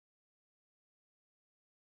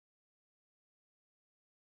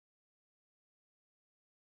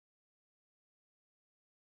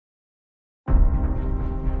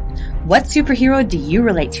What superhero do you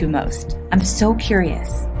relate to most? I'm so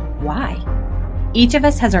curious. Why? Each of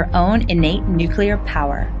us has our own innate nuclear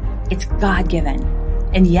power. It's God-given.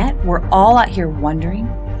 And yet we're all out here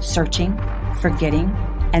wondering, searching, forgetting,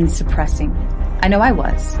 and suppressing. I know I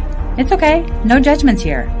was. It's okay. No judgments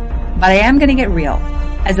here. But I am going to get real.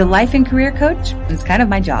 As a life and career coach, it's kind of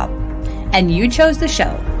my job. And you chose the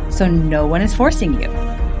show, so no one is forcing you.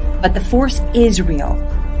 But the force is real.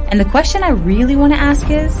 And the question I really want to ask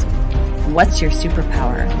is, what's your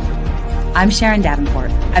superpower? I'm Sharon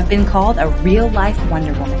Davenport. I've been called a real-life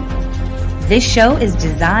Wonder Woman. This show is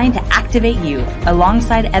designed to activate you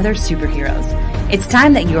alongside other superheroes. It's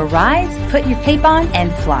time that you arise, put your cape on,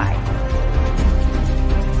 and fly.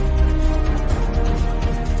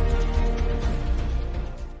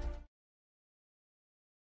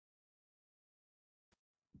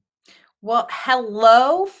 Well,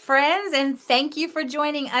 hello, friends, and thank you for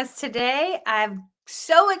joining us today. I'm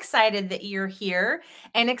so excited that you're here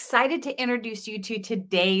and excited to introduce you to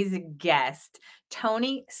today's guest,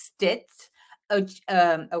 Tony Stitz.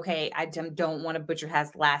 Okay, I don't want to butcher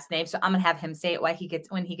his last name, so I'm gonna have him say it when he gets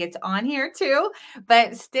on here too.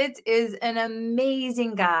 But Stitz is an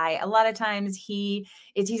amazing guy. A lot of times he's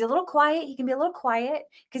a little quiet. He can be a little quiet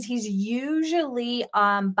because he's usually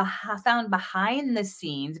found behind the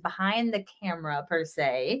scenes, behind the camera per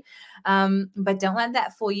se. But don't let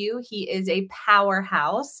that fool you. He is a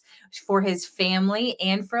powerhouse for his family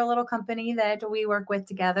and for a little company that we work with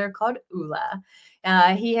together called ULA.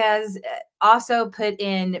 He has also put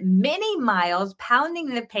in many miles pounding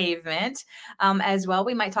the pavement as well.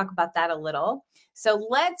 We might talk about that a little. So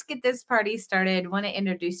let's get this party started. I want to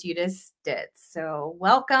introduce you to Stitz. So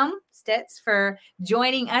welcome, Stitz, for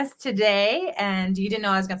joining us today. And you didn't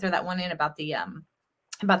know I was going to throw that one in about the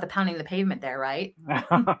pounding the pavement there, right?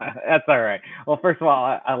 That's all right. Well, first of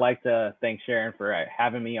all, I'd like to thank Sharon for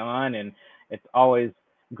having me on. And it's always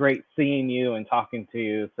great seeing you and talking to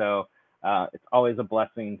you. So it's always a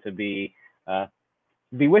blessing to be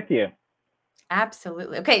with you.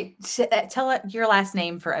 Absolutely. Okay, tell your last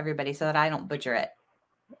name for everybody so that I don't butcher it.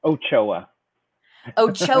 Ochoa.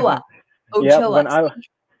 Ochoa. Yeah,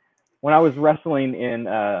 when I was wrestling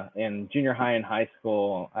in junior high and high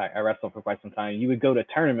school, I wrestled for quite some time. You would go to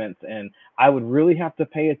tournaments, and I would really have to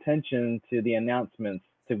pay attention to the announcements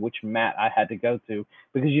to which mat I had to go to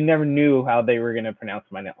because you never knew how they were going to pronounce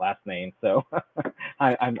my last name. So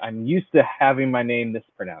I'm used to having my name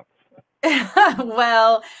mispronounced.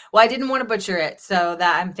 well, I didn't want to butcher it, so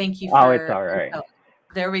thank you for. Oh, it's all right.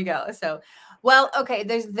 There we go. So, well, okay.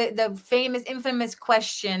 There's the infamous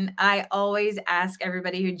question I always ask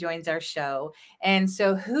everybody who joins our show, and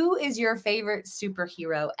so, who is your favorite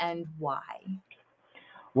superhero and why?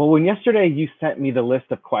 Well, when yesterday you sent me the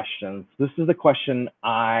list of questions, this is the question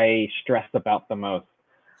I stressed about the most.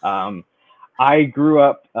 I grew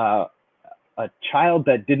up a child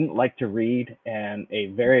that didn't like to read, and a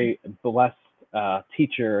very blessed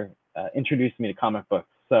teacher introduced me to comic books.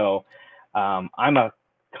 So I'm a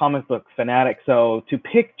comic book fanatic. So to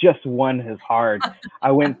pick just one is hard.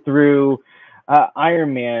 I went through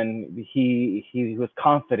Iron Man. He was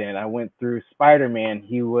confident. I went through Spider-Man.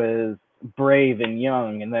 He was brave and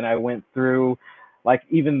young. And then I went through like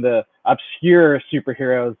even the obscure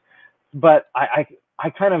superheroes. But I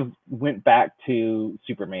kind of went back to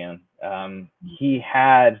Superman. He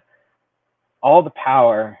had all the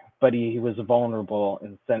power, but he was vulnerable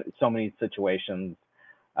in so many situations.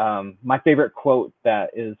 My favorite quote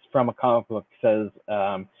that is from a comic book says,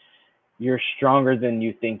 "You're stronger than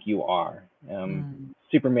you think you are."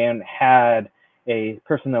 Superman had a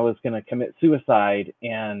person that was going to commit suicide,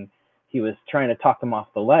 and he was trying to talk him off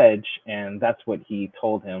the ledge, and that's what he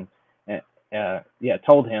told him.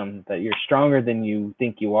 Told him that you're stronger than you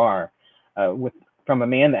think you are. From a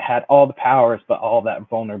man that had all the powers but all that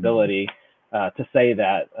vulnerability, to say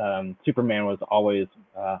that Superman was always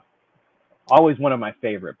one of my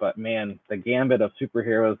favorite. But man, the gambit of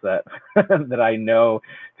superheroes that that I know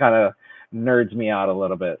kind of nerds me out a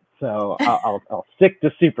little bit. So I'll stick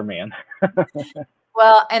to Superman.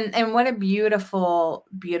 Well, and what a beautiful,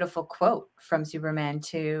 beautiful quote from Superman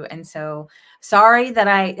too. And so sorry that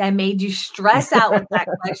I made you stress out with that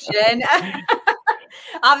question.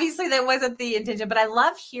 Obviously that wasn't the intention, but I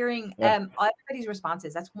love hearing everybody's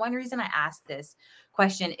responses. That's one reason I asked this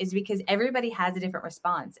question, is because everybody has a different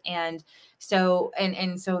response. And so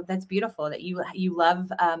that's beautiful that you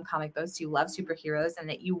love comic books, you love superheroes, and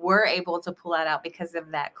that you were able to pull that out because of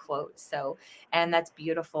that quote. So, and that's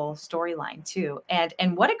beautiful storyline too.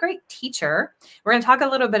 And what a great teacher. We're going to talk a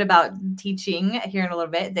little bit about teaching here in a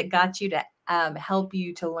little bit that got you to help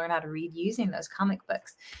you to learn how to read using those comic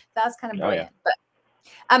books. That's kind of brilliant.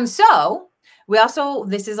 So we also,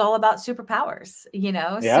 this is all about superpowers,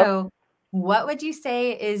 Yep. so what would you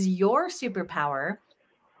say is your superpower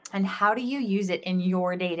and how do you use it in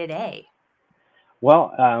your day to day?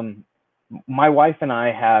 Well, my wife and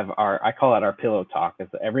I have I call it our pillow talk. Is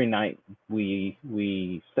every night put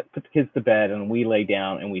the kids to bed and we lay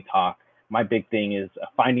down and we talk. My big thing is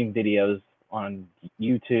finding videos on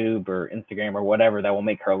YouTube or Instagram or whatever that will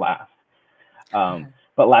make her laugh.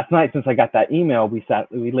 But last night, since I got that email,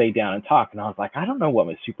 we laid down and talked, and I was like, I don't know what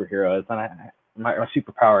my superhero is, and my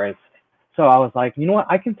superpower is. So I was like, you know what?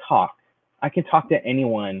 I can talk. I can talk to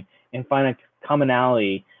anyone and find a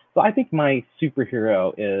commonality. So I think my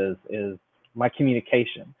superhero is my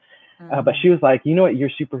communication. But Mm. she was like, you know what your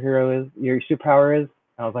superhero is? Your superpower is?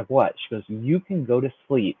 I was like, what? She goes, you can go to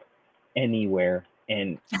sleep anywhere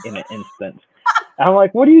in an instant. And I'm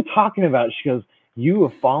like, what are you talking about? She goes, you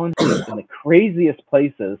have fallen asleep in the craziest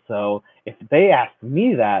places. So if they asked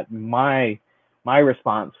me that, my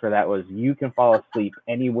response for that was, you can fall asleep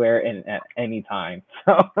anywhere and at any time.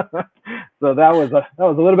 So that was a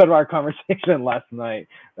little bit of our conversation last night.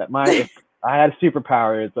 That my if I had a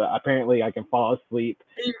superpower, it's apparently I can fall asleep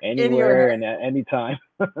Anywhere. anywhere and at any time.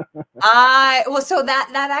 I well, so that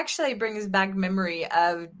actually brings back memory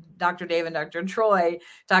of Dr. Dave and Dr. Troy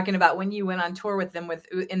talking about when you went on tour with them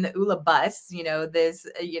in the ULA bus, this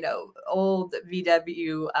old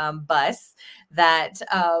VW bus that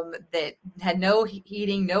had no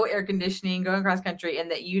heating, no air conditioning, going cross country, and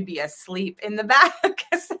that you'd be asleep in the back.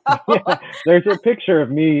 Yeah, there's a picture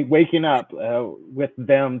of me waking up with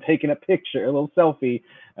them taking a picture, a little selfie,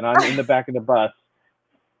 and I'm in the back of the bus.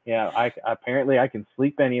 Yeah, I apparently I can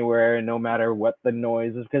sleep anywhere, no matter what the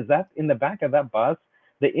noise is, because that's in the back of that bus.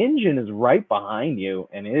 The engine is right behind you,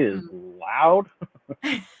 and it is loud.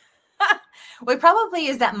 Well, it probably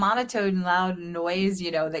is that monotone, loud noise,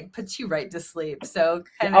 that puts you right to sleep. So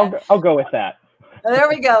Yeah, kind of I'll go with that. there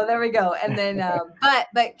we go, there we go. And then,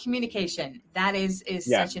 but communication, that is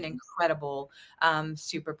Yeah. such an incredible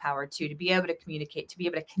superpower too, to be able to communicate, to be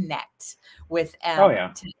able to connect with Oh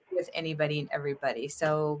yeah. with anybody and everybody.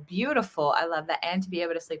 So beautiful. I love that, and to be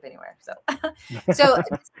able to sleep anywhere. So, so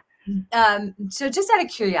so just out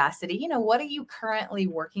of curiosity, what are you currently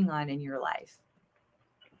working on in your life?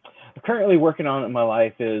 Currently working on in my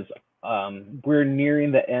life is we're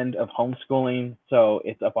nearing the end of homeschooling, so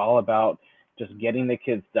it's all about just getting the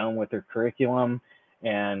kids done with their curriculum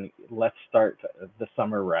and let's start the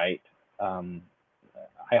summer right. Um,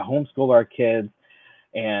 I homeschool our kids,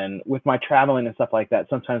 and with my traveling and stuff like that,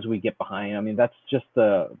 sometimes we get behind. I mean, that's just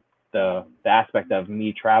the aspect of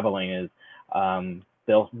me traveling is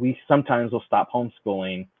we sometimes will stop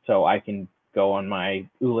homeschooling so I can go on my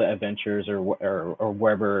ULA adventures or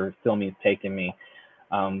wherever filming is taking me.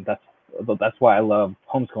 That's why I love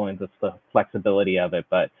homeschooling. That's the flexibility of it.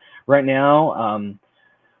 But right now,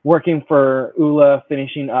 working for ULA,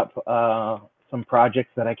 finishing up some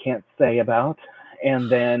projects that I can't say about,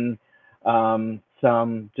 and then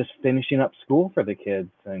some just finishing up school for the kids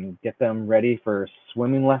and get them ready for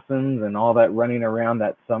swimming lessons and all that running around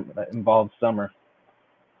that involves summer.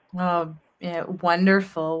 Oh, yeah,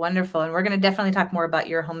 wonderful, wonderful. And we're going to definitely talk more about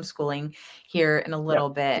your homeschooling here in a Yep. little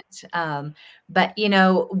bit. But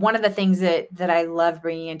one of the things that I love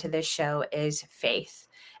bringing into this show is faith,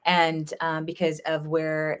 and because of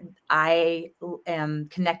where I am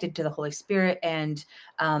connected to the Holy Spirit, and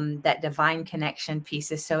that divine connection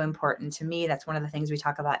piece is so important to me. That's one of the things we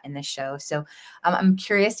talk about in this show. So I'm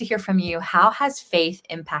curious to hear from you. How has faith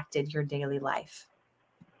impacted your daily life?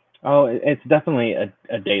 Oh, it's definitely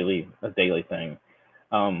a daily thing.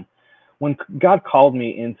 Um, when God called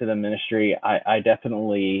me into the ministry, I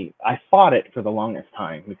fought it for the longest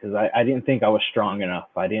time because I didn't think I was strong enough.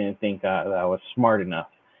 I didn't think that I was smart enough.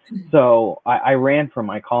 So I ran from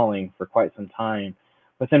my calling for quite some time,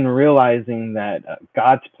 but then realizing that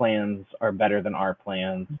God's plans are better than our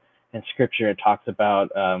plans. In Scripture, it talks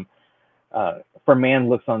about for man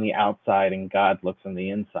looks on the outside and God looks on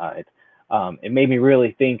the inside. It made me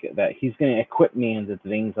really think that He's going to equip me into the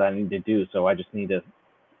things that I need to do. So I just need to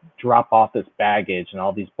drop off this baggage and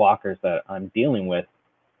all these blockers that I'm dealing with.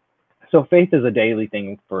 So faith is a daily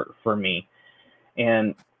thing for me,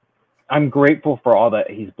 and I'm grateful for all that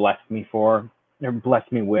He's blessed me for or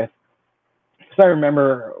blessed me with. Because I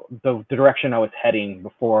remember the direction I was heading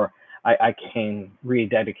before I came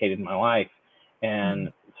rededicated my life,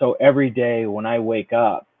 and so every day when I wake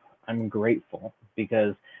up, I'm grateful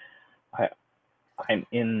because I I'm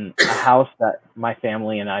in a house that my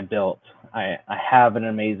family and I built. I have an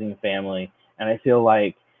amazing family, and I feel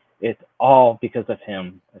like it's all because of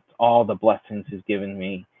him. It's all the blessings he's given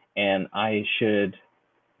me, and I should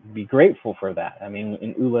be grateful for that. I mean,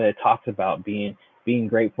 in Ula, it talks about being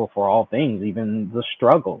grateful for all things, even the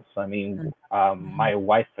struggles. I mean, Mhm. my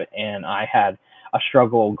wife and I had a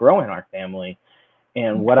struggle growing our family,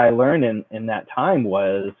 and what I learned in that time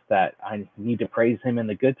was that I need to praise him in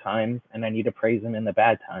the good times and I need to praise him in the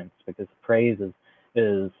bad times, because praise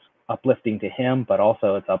is uplifting to him, but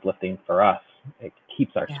also it's uplifting for us. It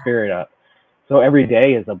keeps our Yeah. spirit up. So every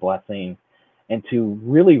day is a blessing. And to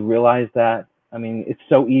really realize that, I mean, it's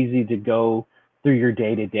so easy to go through your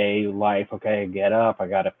day to day life. Okay, I get up, I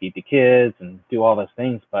got to feed the kids and do all those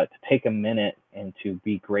things. But to take a minute and to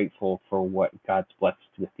be grateful for what God's blessed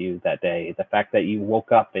with you that day, the fact that you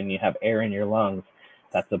woke up and you have air in your lungs,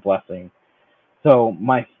 that's a blessing. So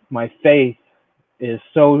my faith is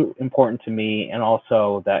so important to me, and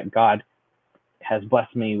also that God has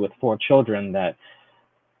blessed me with 4 children, that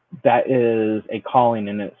is a calling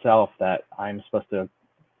in itself, that I'm supposed to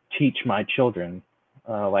teach my children.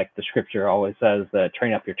 Like the scripture always says, that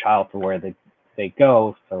train up your child for where they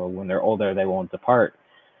go, so when they're older, they won't depart.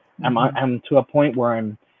 Mhm. I'm to a point where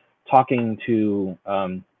I'm talking to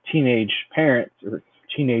teenage parents or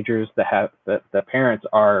teenagers that have that the parents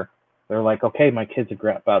are, they're like, okay, my kids are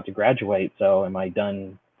about to graduate, so am I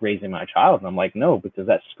done raising my child? And I'm like, no, because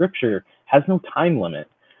that scripture has no time limit.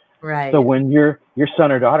 So Right. when your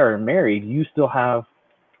son or daughter are married, you still have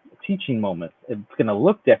teaching moments. It's going to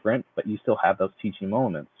look different, but you still have those teaching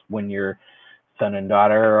moments. When your son and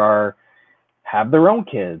daughter are have their own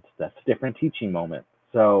kids, that's a different teaching moment.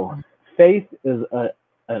 So faith is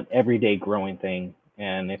an everyday growing thing,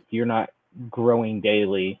 and if you're not growing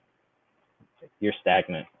daily, you're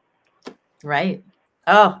stagnant. Right.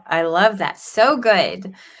 Oh, I love that. So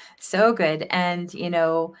good. So good. And,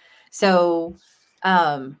 so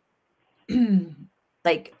um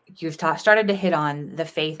like you've started to hit on the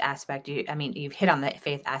faith aspect. I mean, you've hit on the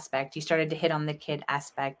faith aspect. You started to hit on the kid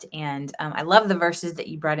aspect, and I love the verses that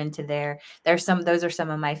you brought into there. Those are some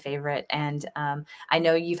of my favorite, and I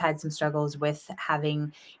know you've had some struggles with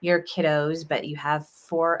having your kiddos, but you have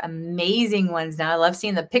 4 amazing ones now. I love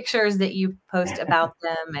seeing the pictures that you post about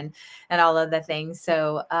them, and all of the things.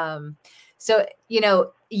 So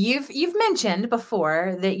you've mentioned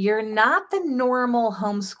before that you're not the normal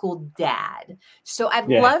homeschool dad. So I'd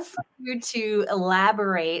Yeah. love for you to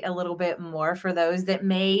elaborate a little bit more for those that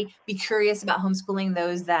may be curious about homeschooling,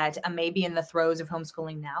 those that may be in the throes of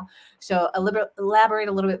homeschooling now. So elaborate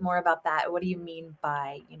a little bit more about that. What do you mean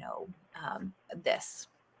by, this?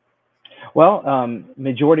 Well,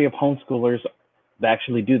 majority of homeschoolers that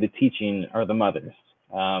actually do the teaching are the mothers.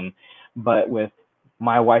 Um, but with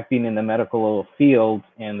my wife being in the medical field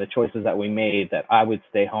and the choices that we made, that I would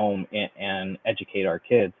stay home and educate our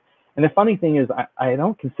kids. And the funny thing is, I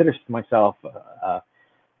don't consider myself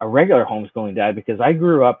a regular homeschooling dad, because I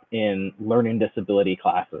grew up in learning disability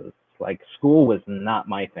classes. Like, school was not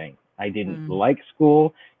my thing. I didn't Mm, like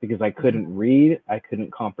school because I mhm, couldn't read, I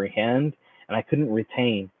couldn't comprehend, and I couldn't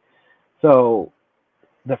retain. So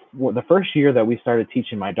the first year that we started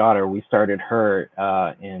teaching my daughter, we started her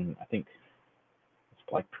in, I think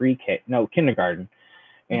it's like pre-K, no, kindergarten,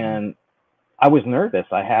 mhm. and I was nervous.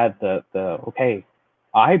 I had the okay,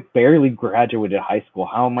 I barely graduated high school.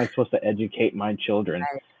 How am I supposed to educate my children?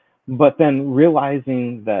 But then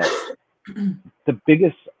realizing that the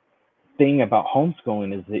biggest thing about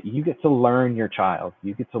homeschooling is that you get to learn your child.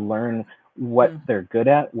 You get to learn what Mhm, they're good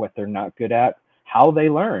at, what they're not good at, how they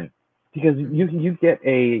learn. Because mhm, you get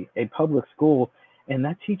a public school, and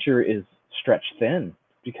that teacher is stretched thin,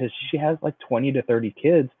 because she has like 20 to 30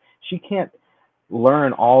 kids. She can't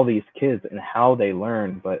learn all these kids and how they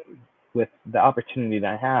learn. But with the opportunity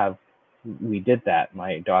that I have, we did that.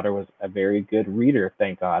 My daughter was a very good reader,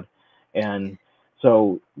 thank God. And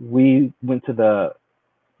so we went to the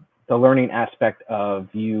learning aspect of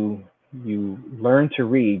you learn to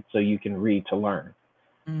read so you can read to learn.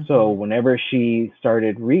 So mhm. whenever she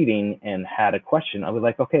started reading and had a question, I was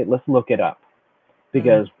like, okay, let's look it up. Mm.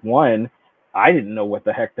 Because one, I didn't know what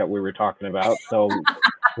the heck that we were talking about. So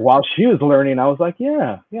while she was learning, I was like,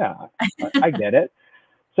 yeah, yeah, I get it.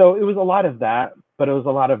 So it was a lot of that, but it was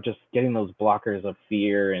a lot of just getting those blockers of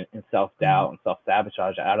fear and self Mhm, doubt and self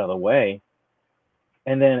sabotage out of the way.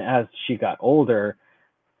 And then as she got older,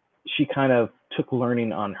 she kind of took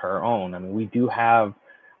learning on her own. I mean, we do have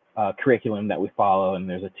a curriculum that we follow, and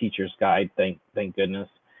there's a teacher's guide. Thank goodness.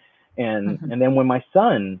 mhm, And then when my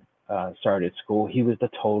son started school, he was the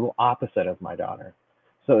total opposite of my daughter.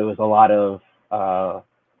 So it was a lot of uh,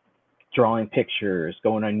 drawing pictures,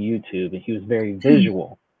 going on YouTube, and he was very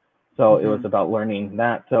visual. So it was mhm. about learning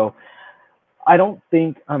that. So I don't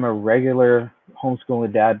think I'm a regular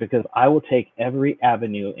homeschooling dad because I will take every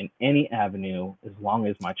avenue in any avenue as long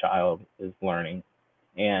as my child is learning.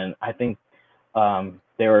 And I think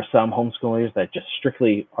there are some homeschoolers that just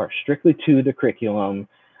strictly to the curriculum.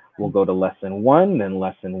 We'll go to lesson one, then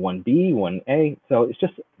lesson 1B, 1A. So it's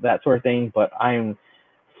just that sort of thing. But I'm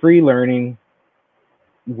free learning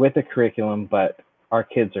with a curriculum, but our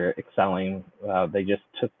kids are excelling. They just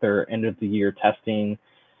took their end of the year testing,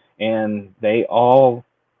 and they all,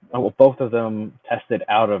 well, both of them tested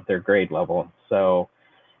out of their grade level, so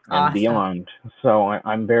and Awesome. beyond. So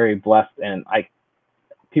I'm very blessed, and I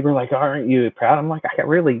people are like, "Aren't you proud?" I'm like, I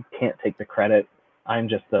really can't take the credit. I'm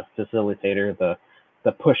just the facilitator, the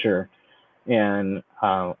pusher, and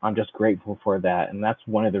I'm just grateful for that. And that's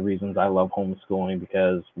one of the reasons I love homeschooling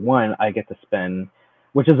because one, I get to spend,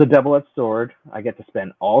 which is a double-edged sword. I get to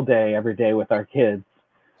spend all day, every day with our kids,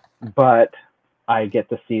 but I get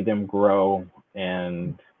to see them grow.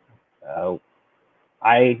 And uh,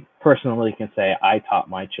 I personally can say I taught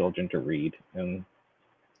my children to read, and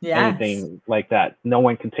Yes. anything like that, no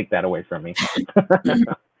one can take that away from me.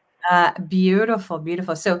 Beautiful,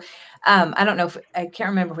 beautiful. So, I don't know if I can't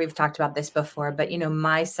remember if we've talked about this before, but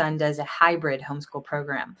my son does a hybrid homeschool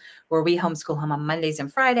program where we homeschool him on Mondays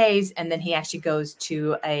and Fridays, and then he actually goes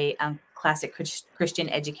to a classic Christian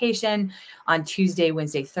education on Tuesday,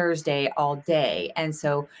 Wednesday, Thursday, all day. And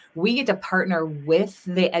so we get to partner with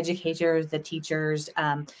the educators, the teachers,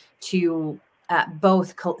 to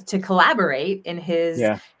both to collaborate in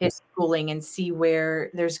Yeah. his schooling and see where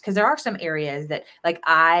there's because there are some areas that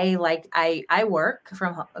I work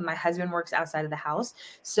from my husband works outside of the house,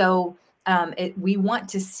 so we want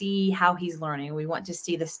to see how he's learning. We want to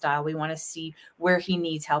see the style. We want to see where he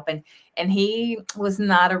needs help. And he was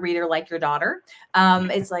not a reader like your daughter.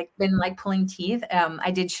 It's like been like pulling teeth. I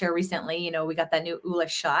did share recently, we got that new ULA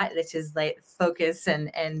shot, which is like focus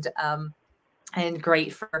and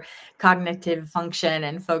great for cognitive function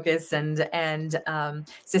and focus and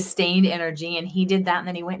sustained energy. And he did that, and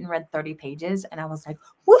then he went and read 30 pages, and I was like,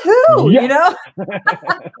 "Woohoo!" Yes.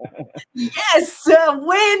 Yes,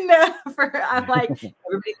 win for. I'm like,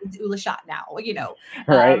 everybody needs Ula shot now.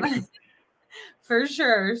 Right. For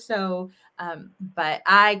sure. So, but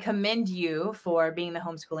I commend you for being the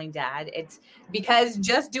homeschooling dad. It's because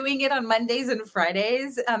just doing it on Mondays and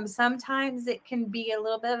Fridays, sometimes it can be a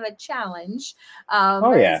little bit of a challenge.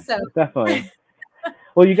 Oh yeah, So definitely.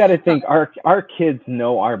 Well, you got to think our kids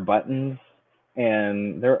know our buttons,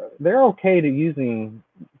 and they're okay to using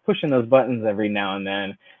pushing those buttons every now and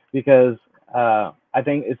then because I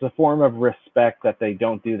think it's a form of respect that they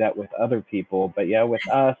don't do that with other people. But yeah, with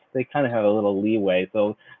us, they kind of have a little leeway,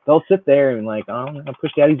 so they'll sit there and like, oh, I'm gonna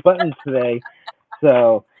push daddy's buttons today.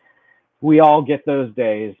 So we all get those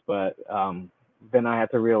days, but then I have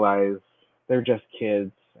to realize they're just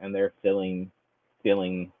kids and they're feeling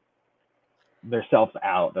themselves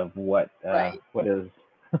out of right. what is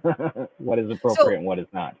what is So appropriate and what is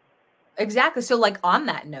not. exactly. So, like on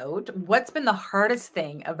that note, what's been the hardest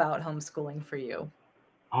thing about homeschooling for you?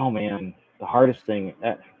 Oh man, the hardest thing.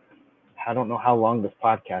 I don't know how long this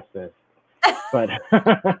podcast is, but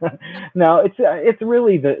no, it's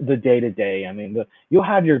really the day to day. I mean, you'll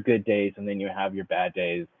have your good days and then you have your bad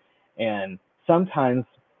days, and sometimes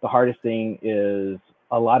the hardest thing is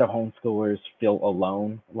a lot of homeschoolers feel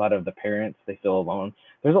alone. A lot of the parents they feel alone.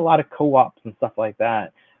 There's a lot of co-ops and stuff like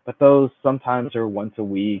that, but those sometimes are once a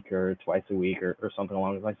week or twice a week or something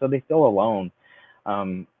along those lines. So they feel alone.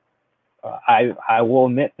 Um, I will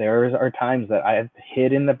admit there are times that I have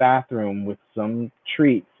hid in the bathroom with some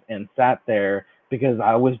treats and sat there because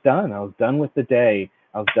I was done. I was done with the day.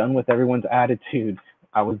 I was done with everyone's attitude.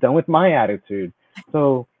 I was done with my attitude.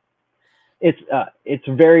 So it's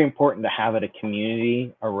very important to have a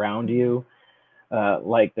community around Mhm. you.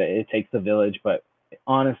 Like that, it takes a village. But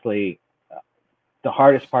honestly, the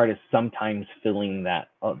hardest part is sometimes feeling that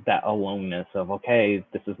aloneness of okay,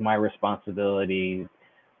 this is my responsibility.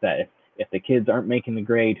 That if the kids aren't making the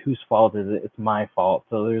grade, whose fault is it? It's my fault.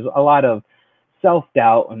 So there's a lot of self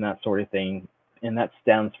doubt and that sort of thing, and that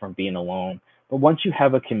stems from being alone. But once you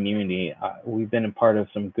have a community, we've been a part of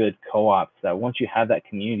some good co-ops that once you have that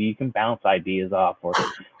community, you can bounce ideas off, or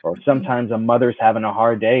Mhm. sometimes a mother's having a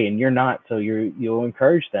hard day and you're not, so you'll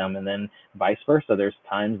encourage them, and then vice versa. There's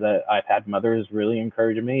times that I've had mothers really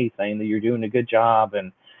encourage me, saying that you're doing a good job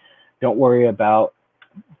and don't worry about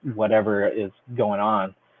whatever is going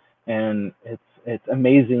on. And it's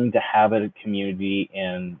amazing to have a community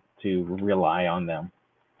and to rely on them.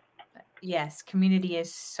 Yes, community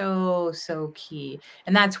is so, so key.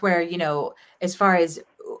 And that's where, as far as,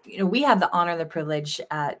 we have the honor and the privilege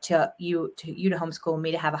to you to homeschool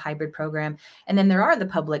me to have a hybrid program. And then there are the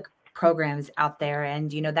public programs out there.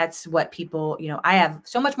 And, that's what people, I have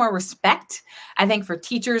so much more respect, I think, for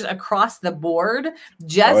teachers across the board, Oh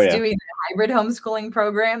just yeah, doing the hybrid homeschooling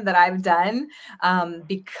program that I've done,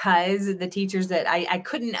 because the teachers that I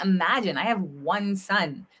couldn't imagine, I have one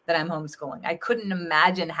son that I'm homeschooling. I couldn't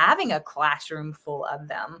imagine having a classroom full of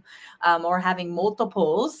them, or having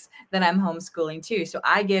multiples that I'm homeschooling too. So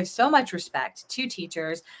I give so much respect to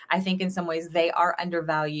teachers. I think in some ways they are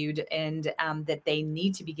undervalued, and that they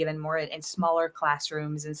need to be given more in smaller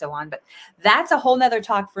classrooms and so on. But that's a whole nother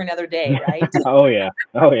talk for another day, right? oh yeah,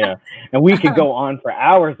 oh yeah. And we could go on for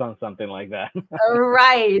hours on something like that.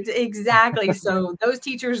 Right, exactly. So those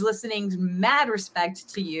teachers listening, mad respect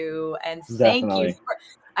to you, and thank you Definitely. for.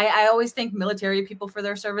 I always thank military people for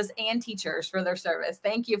their service and teachers for their service.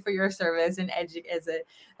 Thank you for your service and as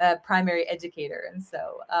a primary educator. And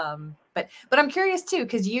so, but I'm curious too,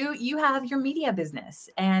 because you have your media business,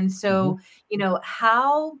 and hmm so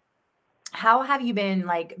how have you been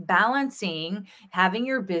like balancing having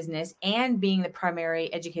your business and being the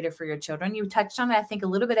primary educator for your children? You touched on it, I think, a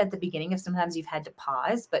little bit at the beginning, of sometimes you've had to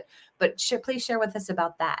pause, but please share with us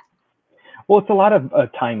about that. Well, it's a lot of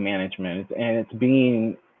time management, and it's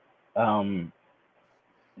being um,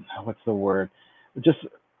 what's the word? Just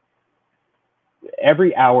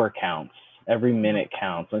every hour counts, every Mhm. minute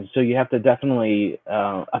counts, and so you have to definitely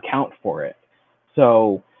account for it.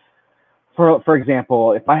 So, for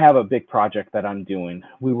example, if I have a big project that I'm doing,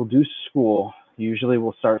 we will do school. Usually,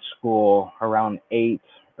 we'll start school around 8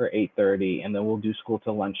 or 8:30, and then we'll do school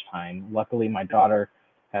till lunchtime. Luckily, my daughter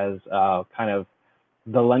has kind of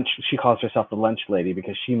the lunch. She calls herself the lunch lady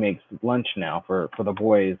because she makes lunch now for the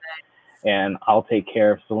boys, and I'll take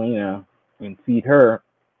care of Selena and feed her.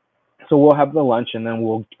 So we'll have the lunch, and then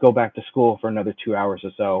we'll go back to school for another 2 hours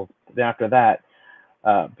or so. Then after that,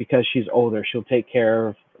 because she's older, she'll take care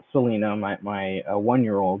of Selena, my 1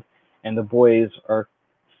 year old, and the boys are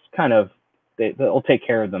kind of they'll take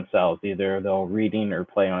care of themselves. Either they'll reading or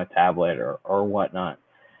play on a tablet or whatnot,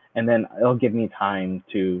 and then it'll give me time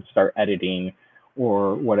to start editing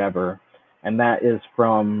or whatever. And that is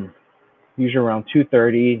from usually around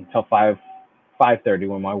 2:30 till 5:30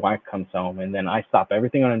 when my wife comes home, and then I stop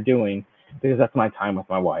everything that I'm doing because that's my time with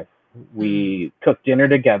my wife. Mm. We cook dinner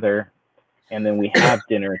together, and then we have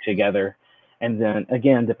dinner together, and then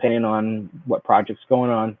again, depending on what project's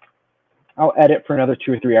going on, I'll edit for another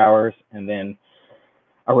 2 or 3 hours, and then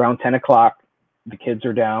around 10 o'clock, the kids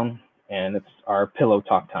are down, and it's our pillow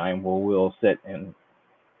talk time where we'll sit and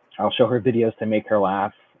I'll show her videos to make her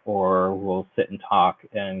laugh, or we'll sit and talk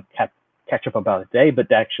and catch up about the day, but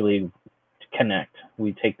to actually connect.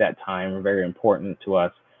 We take that time, very important to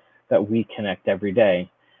us, that we connect every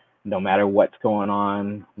day, no matter what's going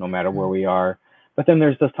on, no matter where Mm. we are. But then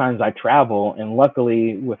there's those times I travel, and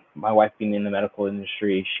luckily, with my wife being in the medical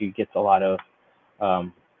industry, she gets a lot of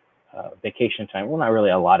um, vacation time. Well, not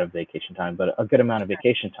really a lot of vacation time, but a good amount of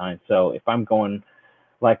vacation time. So if I'm going,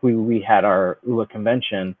 like we had our ULA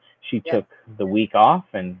convention, she Yep. took the week off,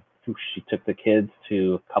 and she took the kids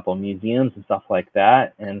to a couple of museums and stuff like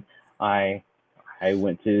that, and I I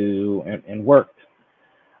went to and worked.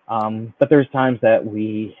 But there's times that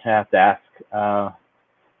we have to ask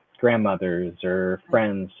grandmothers or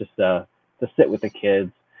friends just to sit with the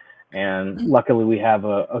kids, and luckily we have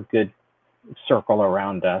a good circle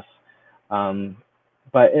around us. Um,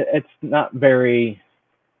 but it's not very.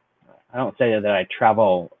 I don't say that I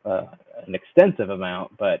travel an extensive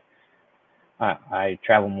amount, but I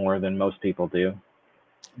travel more than most people do.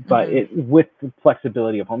 But Mhm. it with the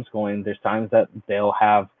flexibility of homeschooling, there's times that they'll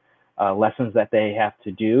have lessons that they have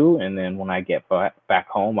to do, and then when I get back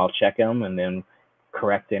home, I'll check them and then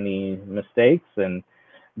correct any mistakes. And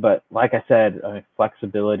but like I said,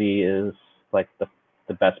 flexibility is like the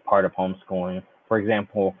best part of homeschooling. For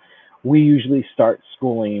example, we usually start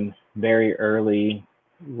schooling very early.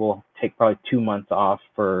 We'll take probably 2 months off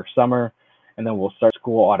for summer, and then we'll start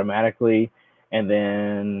school automatically. And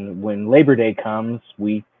then when Labor Day comes,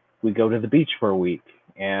 we go to the beach for a week.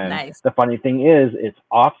 And Nice. the funny thing is, it's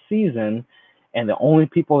off season, and the only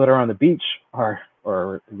people that are on the beach are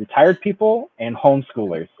retired people and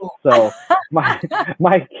homeschoolers. Cool. So my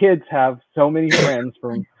my kids have so many friends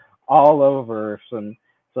from all over. So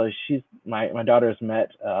my daughter's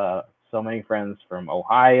met so many friends from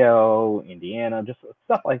Ohio, Indiana, just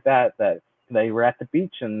stuff like that. That they were at the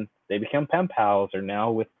beach and they become pen pals. Or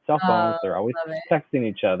now with cell phones, Oh, they're always love it. texting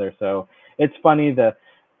each other. So it's funny that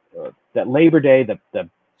Labor Day the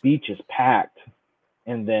beach is packed,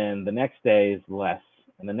 and then the next day is less,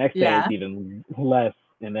 and the next day is Yeah. even less,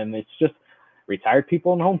 and then it's just retired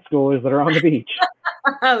people and homeschoolers that are on the beach.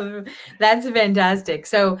 That's fantastic.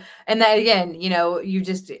 So, and that again, you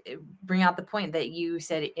just bring out the point that you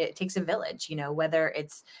said it takes a village, whether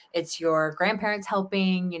it's your grandparents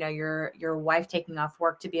helping, your wife taking off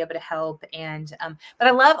work to be able to help. And but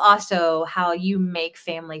I love also how you make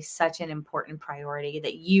family such an important priority,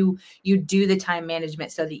 that you do the time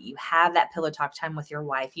management so that you have that pillow talk time with your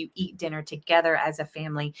wife, you eat dinner together as a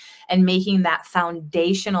family, and making that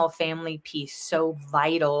foundational family piece so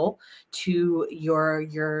vital to your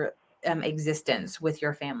existence with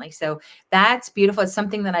your family. So that's beautiful. It's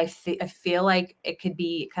something that I feel like it could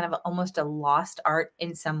be kind of almost a lost art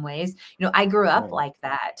in some ways. I grew up Right. like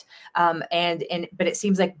that, and but it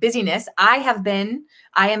seems like busyness. I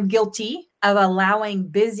am guilty of allowing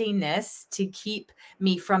busyness to keep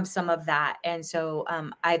me from some of that, and so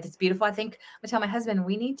it's beautiful. I think I tell my husband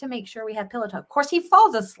we need to make sure we have pillow talk. Of course, he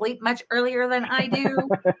falls asleep much earlier than I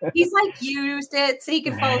do. He's like used it so he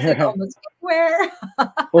can fall asleep almost anywhere.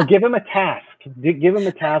 Well, give him a task. Give him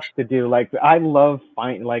a task to do. Like I love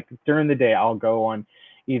like during the day, I'll go on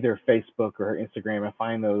either Facebook or Instagram and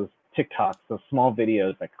find those TikToks, those small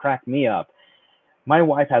videos that crack me up. My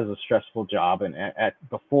wife has a stressful job, and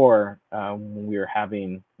before when we were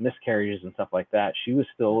having miscarriages and stuff like that, she was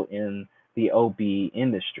still in the OB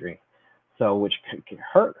industry, so which could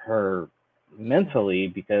hurt her Yeah. mentally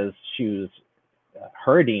because she was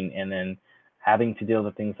hurting and then having to deal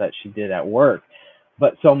with things that she did at work.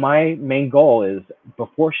 But so my main goal is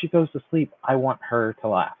before she goes to sleep, I want her to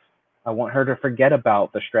laugh. I want her to forget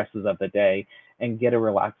about the stresses of the day and get a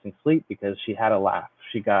relaxing sleep because she had a laugh.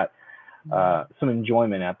 She got Mm. some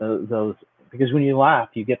enjoyment at those because when you laugh,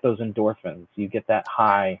 you get those endorphins, you get that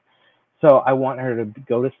high. So I want her to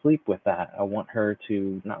go to sleep with that. I want her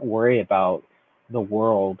to not worry about the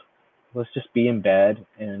world. Let's just be in bed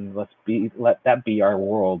and let that be our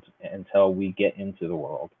world until we get into the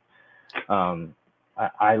world. Um,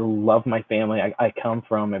 I love my family. I come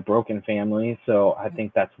from a broken family, so I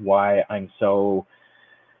think that's why I'm so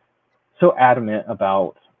adamant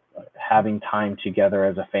about having time together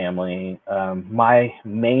as a family. My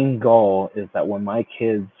main goal is that when my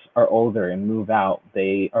kids are older and move out,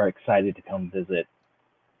 they are excited to come visit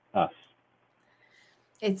us.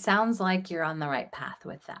 It sounds like you're on the right path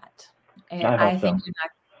with that. I hope I so.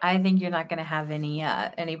 think you're not going to have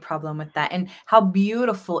any problem with that. And how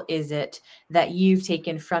beautiful is it that you've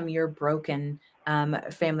taken from your broken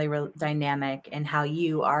family dynamic, and how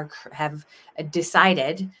you have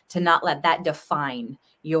decided to not let that define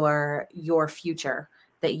your future,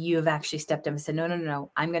 that you have actually stepped up and said, no, no, no,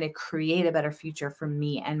 no, I'm going to create a better future for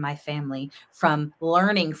me and my family from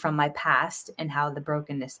learning from my past and how the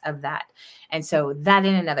brokenness of that. And so that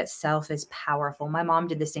in and of itself is powerful. My mom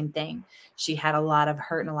did the same thing. She had a lot of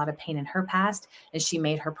hurt and a lot of pain in her past, and she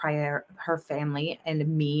made her family and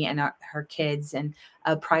me and her kids and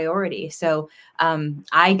a priority. So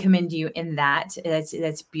I commend you in that.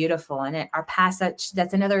 That's beautiful. And our past,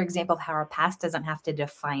 that's another example of how our past doesn't have to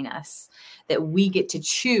define us, that we get to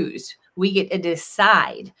choose. We get to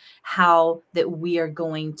decide how that we are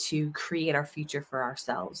going to create our future for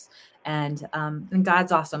ourselves. And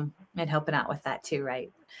God's awesome at helping out with that too,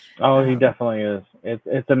 right? Oh, he Um, definitely is.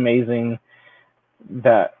 It's amazing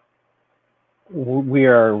that we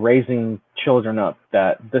are raising children up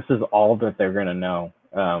that this is all that they're gonna know.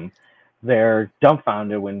 They're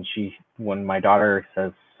dumbfounded when my daughter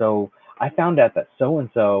says, "So I found out that so and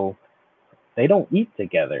so they don't eat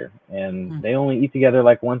together and mm, they only eat together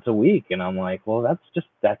like once a week," and I'm like, well,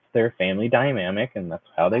 that's their family dynamic and that's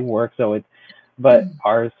how they work. So it's but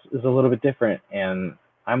ours is a little bit different, and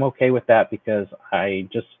I'm okay with that because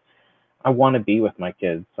I want to be with my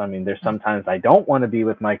kids. I mean, there's mm. sometimes I don't want to be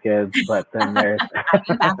with my kids, but then there's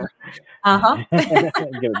In bathroom. Uh-huh.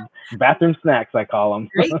 bathroom snacks, I call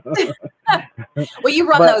Great. them. Well, you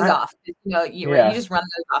run But those off. You yeah, just run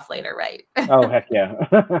those off later, right? oh heck yeah.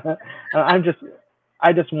 I'm just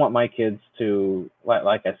I just want my kids to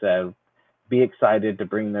like I said, be excited to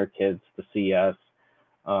bring their kids to see us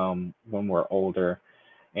when we're older,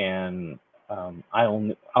 and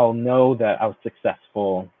I'll know that I was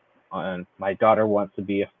successful. And my daughter wants to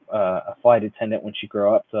be a flight attendant when she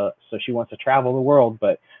grow up, so she wants to travel the world.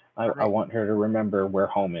 But Love I it. want her to remember where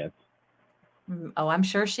home is. Oh, I'm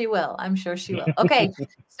sure she will. I'm sure she will. Okay.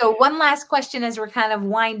 So one last question as we're kind of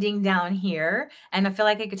winding down here, and I feel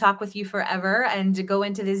like I could talk with you forever and to go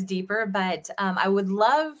into this deeper, but I would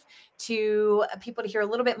love to people to hear a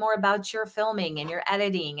little bit more about your filming and your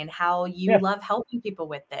editing and how you Yes, love helping people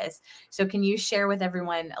with this. So can you share with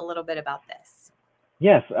everyone a little bit about this?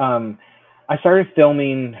 yes. I started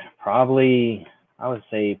filming probably I would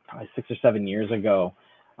say probably 6 or 7 years ago,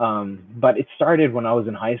 but it started when I was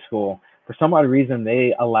in high school. for some odd reason,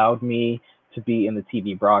 they allowed me to be in the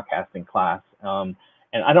TV broadcasting class. And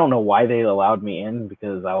I don't know why they allowed me in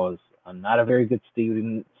because I'm not a very good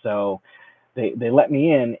student. So they let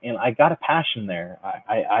me in, and I got a passion there.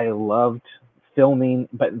 I loved filming,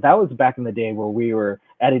 but that was back in the day where we were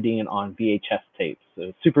editing on VHS tapes,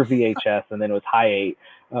 so super VHS, and then it was high 8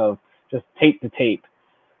 of just tape to tape.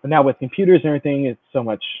 But now with computers and everything, it's so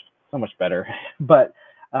much better. But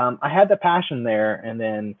I had the passion there, and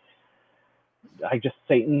then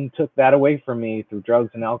Satan took that away from me through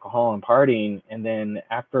drugs and alcohol and partying. And then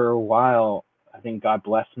after a while, I think God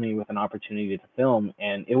blessed me with an opportunity to film,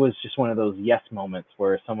 and it was just one of those yes moments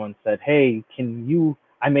where someone said, "Hey, can you?"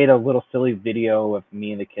 I made a little silly video of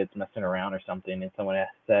me and the kids messing around or something, and someone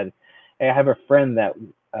said, "Hey, I have a friend that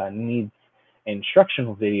needs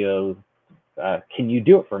instructional video. Can you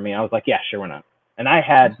do it for me?" I was like, "Yeah, sure, why not?" And I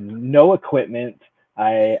had no equipment.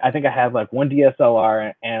 I think I had like one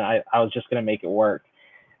DSLR, and I was just gonna make it work.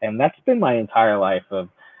 And that's been my entire life. Of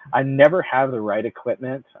I never have the right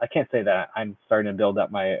equipment. I can't say that I'm starting to build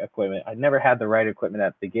up my equipment. I never had the right equipment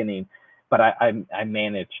at the beginning, but I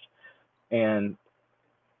managed, and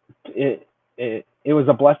it was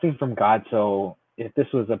a blessing from God. So if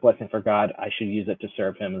this was a blessing for God, I should use it to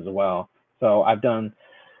serve Him as well. So I've done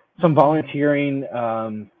some Mhm.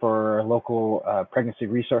 volunteering for a local pregnancy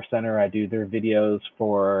resource center. I do their videos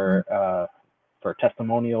Mm. for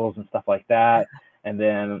testimonials and stuff like that. And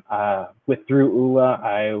then with through ULA,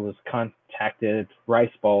 I was contacted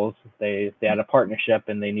Rice Bowls. They had a partnership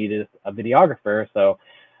and they needed a videographer, so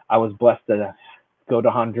I was blessed to go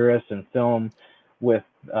to Honduras and film with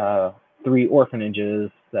 3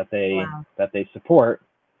 orphanages Wow. that they support.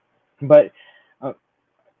 But uh,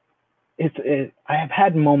 I have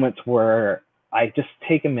had moments where I just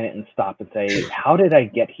take a minute and stop and say, how did I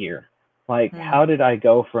get here? Like, Mm. how did I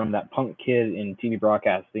go from that punk kid in TV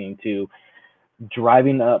broadcasting to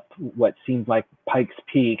driving up what seemed like Pikes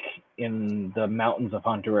Peak in the mountains of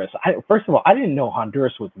Honduras? First of all, I didn't know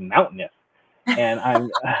Honduras was mountainous, and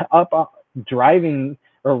I'm up driving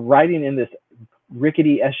or riding in this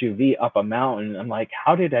rickety SUV up a mountain. I'm like,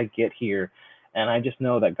 how did I get here? And I just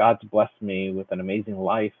know that God's blessed me with an amazing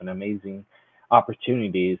life and amazing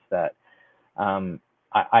opportunities that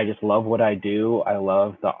I just love what I do. I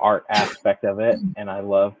love the art aspect of it, and I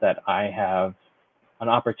love that I have an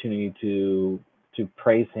opportunity to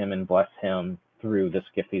praise Him and bless Him through this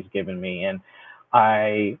gift He's given me. And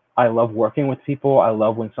I love working with people. I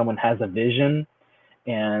love when someone has a vision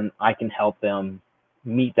and I can help them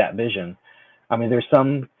meet that vision. I mean, there's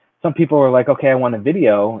some people are like, okay, I want a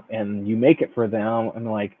video, and you make it for them. I'm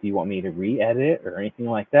like, do you want me to re-edit or anything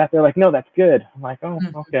like that? They're like, no, that's good. I'm like, oh,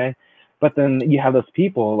 Mhm. okay. But then you have those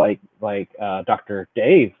people like Dr.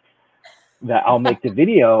 Dave that I'll make the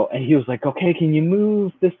video, and he was like, okay, can you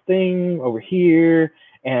move this thing over here,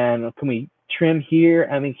 and can we trim here?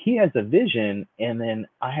 I mean, he has a vision, and then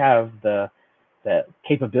I have the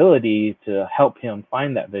capability to help him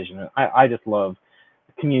find that vision. I just love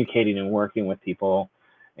communicating and working with people,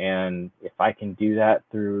 and if I can do that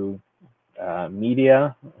through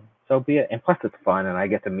media, so be it. And plus, it's fun, and I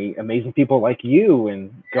get to meet amazing people like you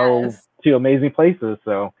and go Yes. to amazing places.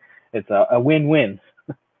 So it's a win-win.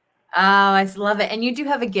 Oh, I love it. And you do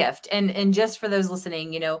have a gift. And just for those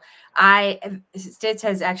listening, Stitz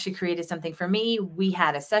has actually created something for me. We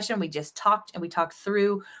had a session, we just talked and we talked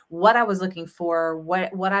through what I was looking for,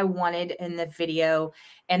 what I wanted in the video.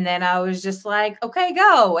 And then I was just like, okay,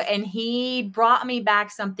 go. And he brought me back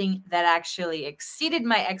something that actually exceeded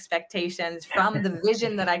my expectations from the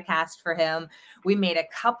vision that I cast for him. We made a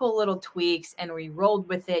couple little tweaks and we rolled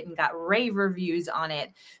with it and got rave reviews on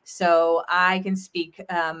it. So I can speak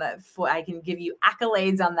I can give you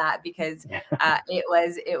accolades on that because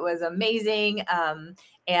it was amazing.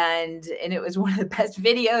 And it was one of the best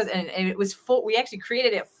videos, and it was full. We actually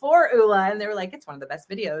created it for ULA, and they were like, "It's one of the best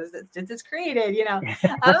videos that Stitz has created." Um,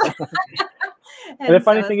 And the and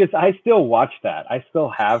funny so thing is, I still watch that. I still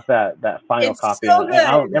have that final it's copy, so and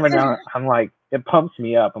I'll every good. now I'm like, it pumps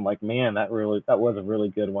me up. I'm like, man, that was a really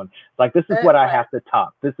good one. It's like this is It what I was. have to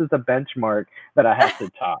top. This is the benchmark that I have to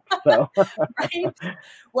top. So Right?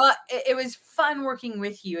 Well, it was fun working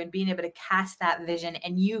with you and being able to cast that vision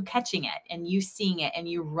and you catching it and you seeing it and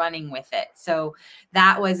you running with it. So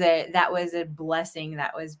that was a blessing.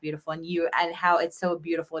 That was beautiful. And how it's so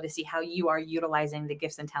beautiful to see how you are utilizing the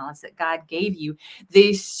gifts and talents that God gave you,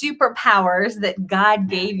 the superpowers that God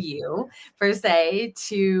gave you per se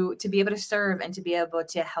to be able to serve and to be able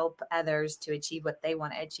to help others to achieve what they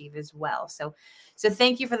want to achieve as well. So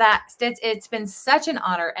thank you for that, Stitz. It's been such an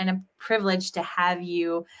honor and a privilege to have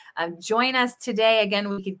you join us today. Again,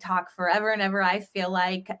 we could talk forever and ever. I feel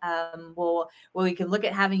like we can look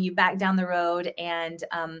at having you back down the road. And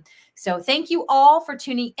so thank you all for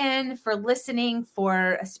tuning in, for listening,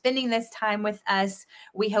 for spending this time with us.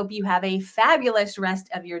 We hope you have a fabulous rest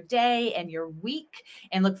of your day and your week,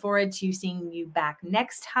 and look forward to seeing you back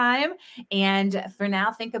next time. And for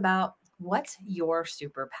now, think about, what's your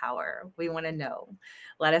superpower? We want to know.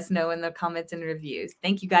 Let us know in the comments and reviews.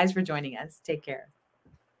 Thank you guys for joining us. Take care.